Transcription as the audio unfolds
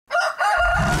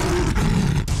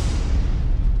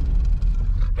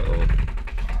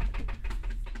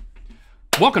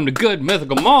Welcome to Good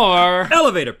Mythical More.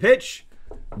 Elevator pitch.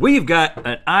 We've got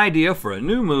an idea for a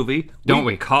new movie. Don't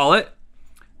we? Call it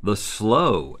The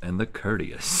Slow and the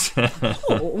Courteous.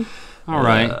 Oh. All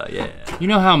right. Yeah. You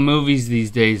know how movies these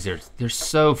days they're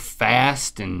so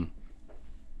fast and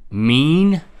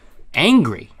mean,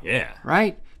 angry. Yeah.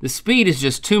 Right? The speed is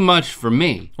just too much for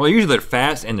me. Well, usually they're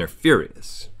fast and they're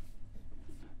furious.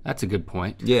 That's a good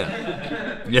point.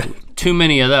 Yeah. Yeah. Too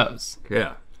many of those.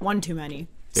 Yeah. One too many.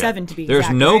 Yeah. 7 to be There's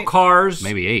exact, no right? cars.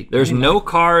 Maybe 8. There's no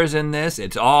cars in this.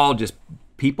 It's all just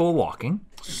people walking.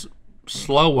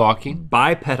 Slow walking.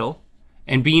 Bipedal.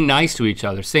 And being nice to each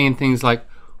other, saying things like,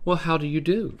 well, how do you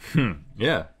do?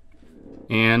 Yeah.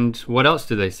 And what else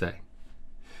do they say?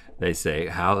 They say,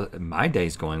 how my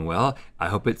day's going well. I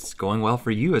hope it's going well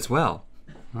for you as well.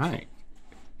 Right.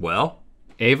 Well?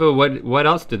 Ava, what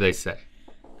else do they say?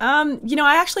 You know,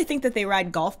 I actually think that they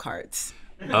ride golf carts.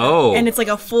 Oh. And it's like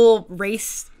a full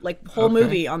race, like whole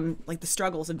movie on like the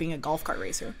struggles of being a golf cart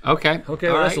racer. Okay. Okay,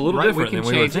 all well, that's right. a little Right, different than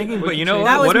we were thinking, but you know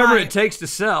That what? was Whatever my- it takes to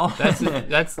sell. That's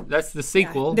the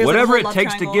sequel. There's Whatever like a it whole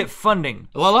takes love to triangle. get funding.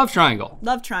 A love triangle.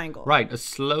 Love triangle. Right, a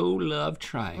slow love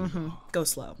triangle. Go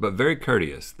slow. But very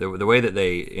courteous. The way that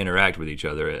they interact with each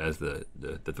other as the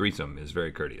threesome is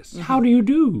very courteous. How do you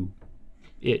do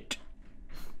it?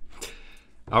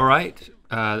 All right,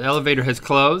 the elevator has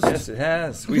closed. Yes, it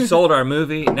has. We sold our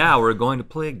movie. Now we're going to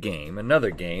play a game, another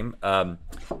game.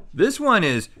 This one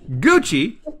is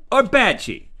Gucci or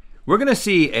Bachi. We're gonna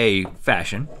see a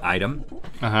fashion item,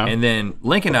 and then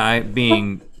Link and I,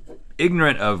 being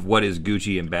ignorant of what is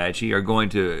Gucci and Bachi, are going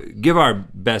to give our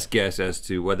best guess as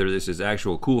to whether this is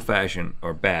actual cool fashion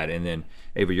or bad. And then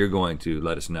Ava, you're going to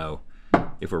let us know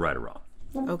if we're right or wrong.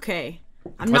 Okay.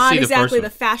 I'm Let's not see the exactly the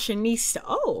first fashionista.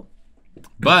 Oh.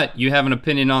 But you have an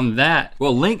opinion on that.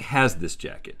 Well, Link has this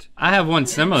jacket. I have one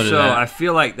similar to So that. I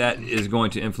feel like that is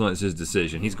going to influence his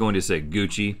decision. He's going to say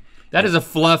Gucci. That is a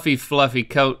fluffy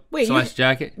coat Wait, slash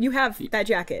jacket. You have that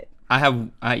jacket. I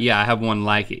have one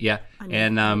like it, yeah. I need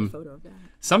And a photo of that.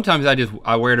 sometimes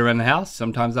I wear it around the house,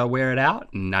 sometimes I wear it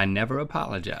out, and I never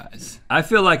apologize. I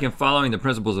feel like in following the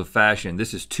principles of fashion,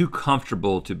 this is too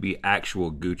comfortable to be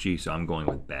actual Gucci, so I'm going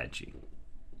with Bachi.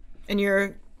 And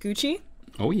you're Gucci?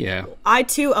 Oh yeah. I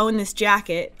too own this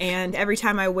jacket, and every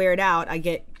time I wear it out, I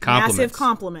get massive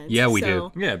compliments. Yeah, we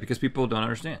so, do. Yeah, because people don't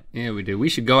understand. Yeah, we do. We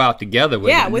should go out together with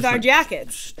Yeah, it. with our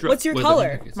jackets. What's your with our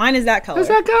color? jackets. Mine is that color. What's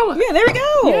that color? Yeah, there we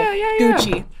go. Yeah.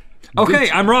 Gucci. Okay,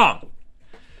 I'm wrong.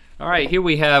 All right, here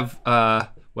we have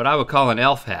what I would call an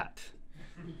elf hat.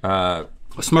 A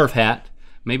Smurf hat,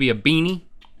 maybe a beanie.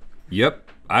 Yep.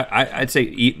 I'd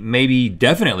say maybe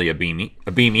definitely a beanie.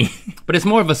 But it's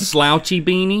more of a slouchy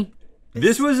beanie.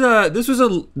 This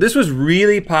was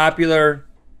really popular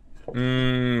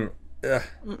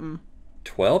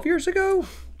 12 years ago?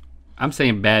 I'm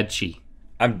saying Bachi.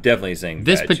 I'm definitely saying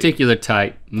This Bachi. particular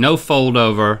type, no fold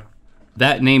over,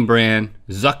 that name brand,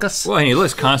 Zuckus. Well, and he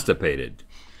looks constipated.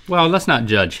 Well, let's not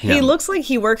judge him. He looks like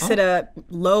he works at a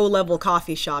low-level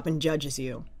coffee shop and judges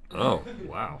you. Oh,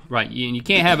 wow. Right, you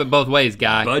can't have it both ways,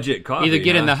 guy. Budget coffee, Either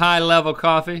get in huh? the high-level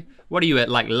coffee. What are you at,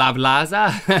 like Lavazza?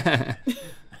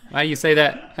 How do you say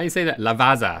that? How do you say that?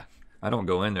 Lavazza. I don't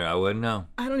go in there. I wouldn't know.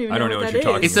 I don't even I don't know what what that you're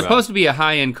talking It's about. supposed to be a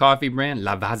high-end coffee brand,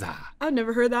 Lavazza. I've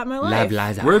never heard that in my life.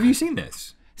 Lavazza. Where have you seen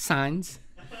this? Signs.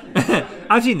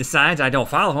 I've seen the signs. I don't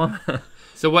follow them.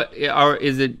 So what, are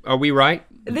we right?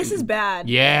 This is bad.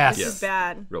 Yes. This is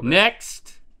bad. Real bad.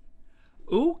 Next.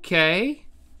 Okay.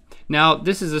 Now,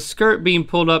 this is a skirt being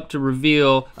pulled up to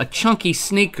reveal a chunky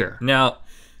sneaker. Now,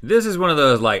 this is one of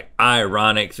those like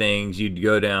ironic things. You'd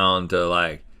go down to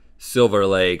like Silver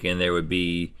Lake and there would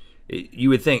be, you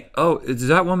would think, oh, does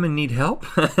that woman need help?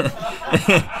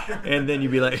 And then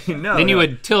you'd be like, no. Then you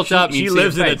would tilt up and She you'd see her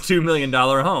lives in a face. $2 million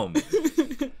home.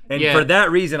 And Yeah. for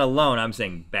that reason alone, I'm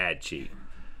saying Bachi.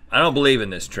 I don't believe in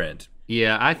this trend.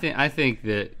 Yeah, I think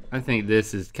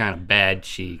this is kind of bad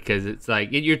cheek because it's like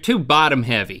you're too bottom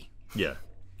heavy. Yeah.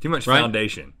 Too much Right?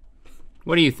 foundation.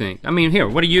 What do you think? I mean, here,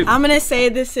 what do you? I'm gonna say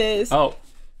this is Oh,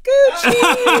 Gucci.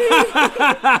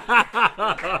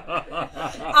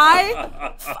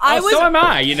 I was. so am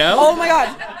I. You know? Oh my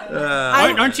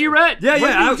god. Aren't you, Rhett? Yeah, What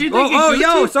yeah. did you think of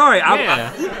Yo, Gucci? sorry.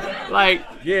 Yeah. Like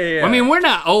Yeah. I mean, we're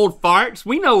not old farts.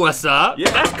 We know what's up. Yeah.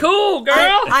 That's cool, girl.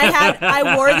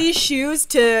 I wore these shoes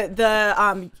to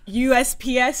the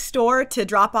USPS store to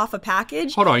drop off a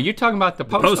package. Hold on, you're talking about the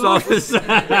post office. And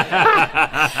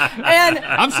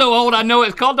I'm so old, I know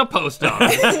it's called the post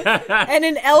office. and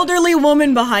an elderly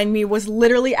woman behind me was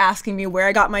literally asking me where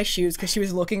I got my shoes because she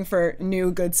was looking for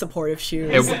new, good, supportive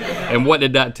shoes. And what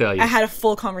did that tell you? I had a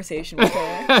full conversation with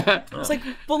her. It was like,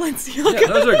 Balenciaga. Yeah,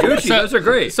 those are Gucci. Those are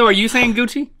great. So are you saying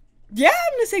Gucci? Yeah,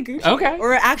 I'm gonna say Gucci. Okay.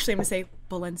 Or actually, I'm gonna say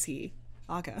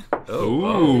Balenciaga.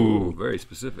 Oh, very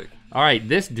specific. All right,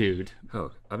 this dude.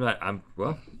 Oh,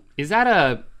 well. Is that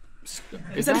a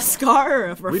scar or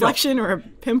a reflection or a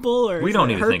pimple or We don't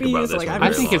need to think about this.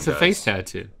 I think it's a face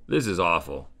tattoo. This is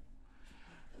awful.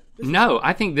 No,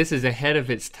 I think this is ahead of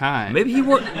its time. Maybe he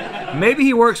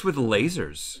works with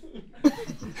lasers.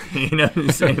 You know what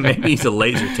I'm saying? Maybe he's a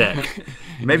laser tech.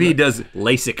 Maybe he does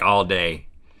LASIK all day.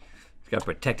 He's got to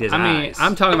protect his eyes.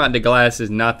 I'm talking about the glasses,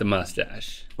 not the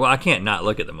mustache. Well, I can't not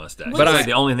look at the mustache. But It's like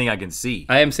the only thing I can see.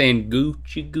 I am saying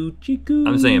Gucci, Gucci, Gucci.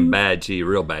 I'm saying bad chi,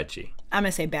 real bad chi. I'm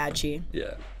gonna say bad chi.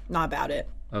 Yeah. Not about it.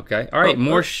 Okay. All right.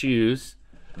 More shoes.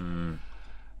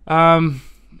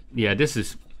 Yeah. This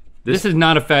is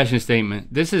not a fashion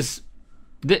statement. This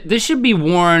should be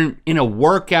worn in a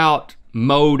workout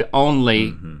mode only,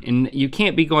 and you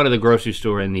can't be going to the grocery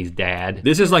store in these, Dad.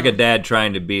 This is like a dad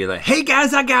trying to be like, "Hey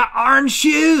guys, I got orange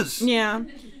shoes." Yeah.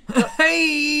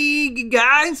 Hey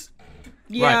guys,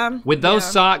 Yeah. Right. With those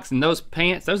socks and those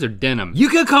pants, those are denim. you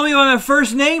can call me by my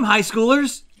first name, high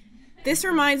schoolers. This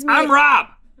reminds me. I'm Rob.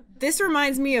 This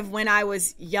reminds me of when I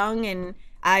was young and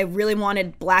I really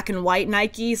wanted black and white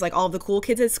Nikes, like all the cool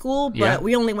kids at school, but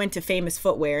we only went to Famous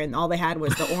Footwear and all they had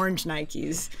was the orange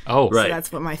Nikes. Oh, So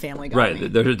that's what my family got me.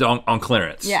 Right, they're on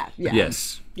clearance. Yeah.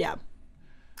 Yes. Yeah.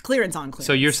 Clearance on clearance.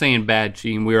 So you're saying bad chi,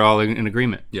 and we're all in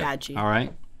agreement. Yeah. Bad chi. All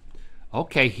right.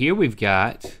 Okay, here we've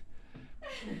got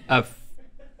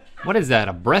what is that?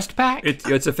 A breast pack?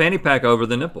 It's a fanny pack over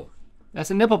the nipple.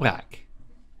 That's a nipple pack.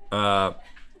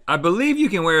 I believe you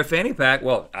can wear a fanny pack.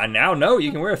 Well, I now know you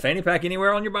can wear a fanny pack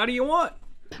anywhere on your body you want.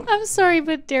 I'm sorry,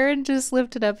 but Darren just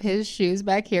lifted up his shoes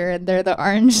back here, and they're the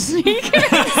orange sneakers.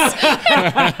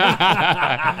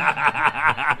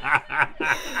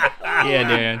 Yeah,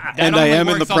 Dan. And I am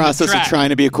in the process of trying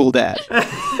to be a cool dad.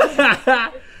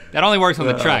 That only works on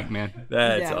the track, man.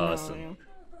 That's Yeah, awesome.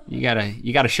 You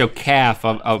gotta show calf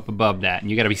up above that,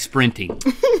 and you gotta be sprinting.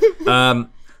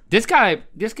 This guy.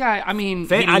 I mean,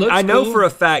 I know cool. for a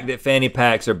fact that fanny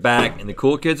packs are back, and the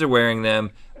cool kids are wearing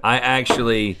them. I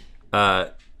actually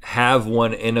have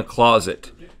one in a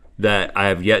closet that I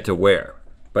have yet to wear,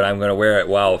 but I'm gonna wear it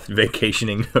while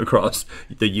vacationing across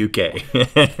the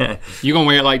UK. You gonna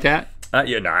wear it like that?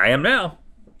 Yeah, no, I am now.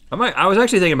 I was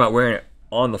actually thinking about wearing it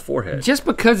on the forehead. Just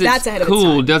because That's it's ahead of its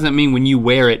cool time. doesn't mean when you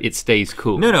wear it, it stays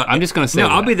cool. No, I'm just gonna say. No,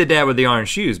 that. I'll be the dad with the orange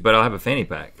shoes, but I'll have a fanny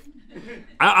pack.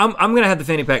 I'm gonna have the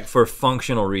fanny pack for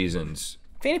functional reasons.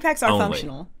 Fanny packs are Only.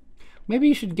 functional. Maybe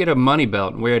you should get a money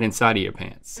belt and wear it inside of your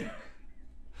pants.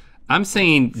 I'm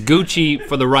saying Gucci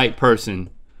for the right person,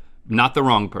 not the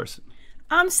wrong person.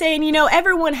 I'm saying,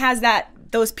 everyone has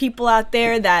those people out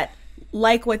there that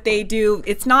like what they do.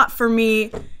 It's not for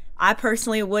me. I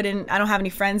personally wouldn't. I don't have any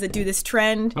friends that do this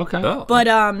trend. Okay. Oh. But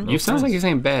You sound like you're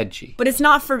saying bad chi. but it's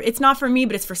not for me,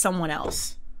 but it's for someone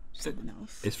else. Someone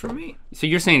else. It's for me. So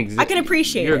you're saying I can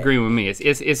appreciate You're it. agreeing with me.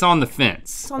 It's on the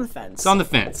fence. It's on the fence. It's on the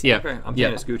fence. Yeah. Okay, I'm yeah.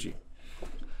 saying it's Gucci.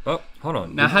 Oh, hold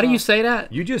on. Now, how do you say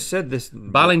that? You just said this.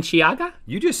 Balenciaga?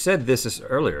 You just said this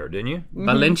earlier, didn't you?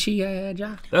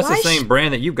 Balenciaga? That's Why the same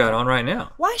brand that you've got on right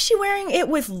now. Why is she wearing it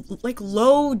with like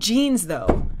low jeans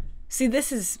though? See,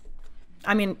 this is.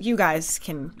 I mean, you guys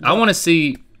can. I want to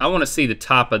see the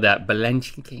top of that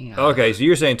Balenciaga. Okay, so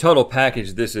you're saying total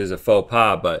package, this is a faux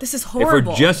pas, but This is if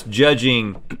horrible. we're just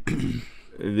judging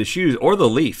the shoes or the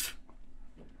leaf,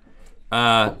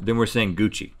 then we're saying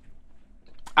Gucci.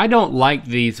 I don't like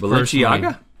these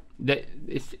Balenciaga? personally.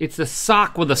 It's a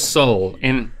sock with a sole,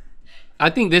 and I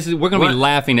think we're gonna be What?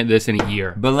 laughing at this in a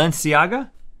year. Balenciaga?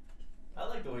 I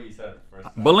like the way you said it first.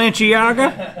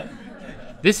 Balenciaga?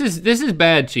 This is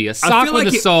bad chi. A I sock feel with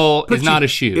like a it sole puts is not you- a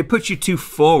shoe. It puts you too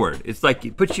forward. It's like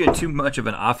it puts you in too much of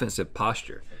an offensive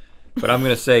posture. But I'm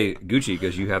gonna say Gucci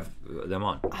because you have them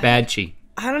on. Bad chi.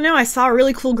 I don't know. I saw a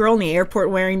really cool girl in the airport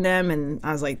wearing them, and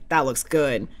I was like, that looks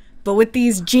good. But with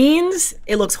these jeans,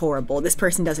 it looks horrible. This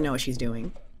person doesn't know what she's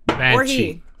doing. Bad Or chi.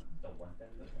 he.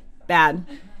 Bad.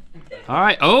 All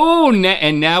right. Oh,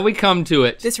 and now we come to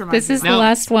it. This reminds This me. is Now, the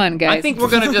last one, guys. I think we're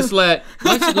gonna just let's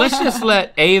just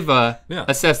let Ava Yeah.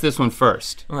 assess this one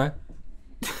first. Okay.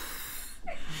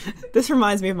 This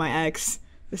reminds me of my ex.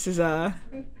 This is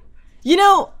You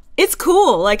know, it's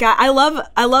cool. Like I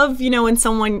love you know when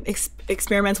someone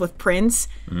experiments with prints.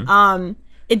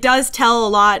 It does tell a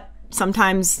lot.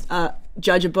 Sometimes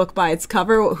judge a book by its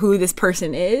cover, who this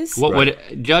person is. What would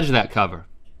judge that cover?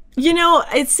 You know,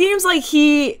 it seems like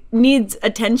he needs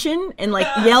attention and like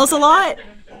yells a lot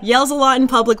in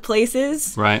public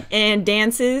places, right? And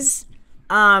dances.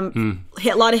 Hit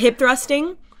a lot of hip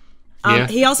thrusting. Yeah.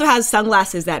 He also has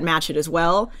sunglasses that match it as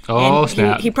well. Oh, and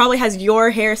snap. He probably has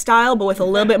your hairstyle, but with a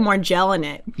little bit more gel in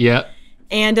it. Yeah.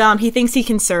 And he thinks he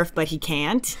can surf, but he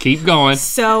can't. Keep going.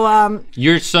 So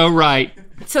you're so right.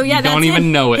 So yeah, you don't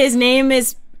even know it. His name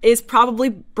is probably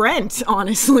Brent,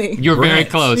 honestly. You're very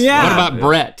close. Yeah. What about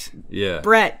Brett? Yeah.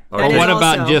 Brett. Or what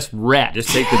about just Rhett? Just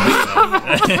take the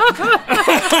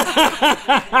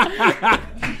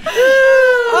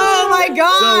Oh my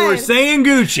God. So we're saying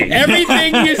Gucci.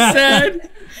 Everything you said.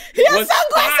 He has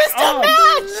sunglasses to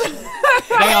match.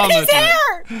 They And his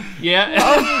hair. Yeah.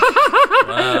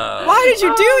 Why did you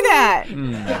do that?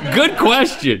 Good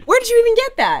question. Where did you even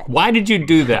get that? Why did you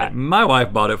do that? My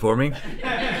wife bought it for me.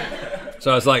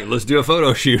 So I was like, let's do a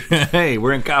photo shoot. Hey,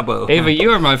 we're in Cabo. Ava,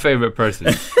 you are my favorite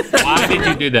person. Why did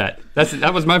you do that?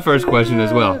 That was my first question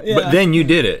as well. Yeah. But then you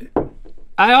did it.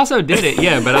 I also did it,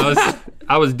 yeah, but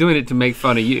I was doing it to make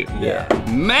fun of you. Yeah.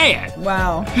 Man.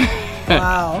 Wow.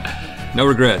 Wow. No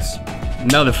regrets.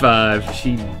 Another 5.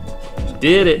 She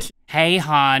did it. Hey,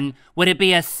 hon, would it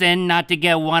be a sin not to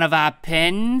get one of our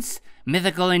pins?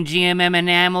 Mythical and GMM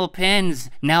enamel pins,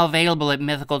 now available at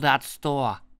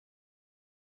mythical.store.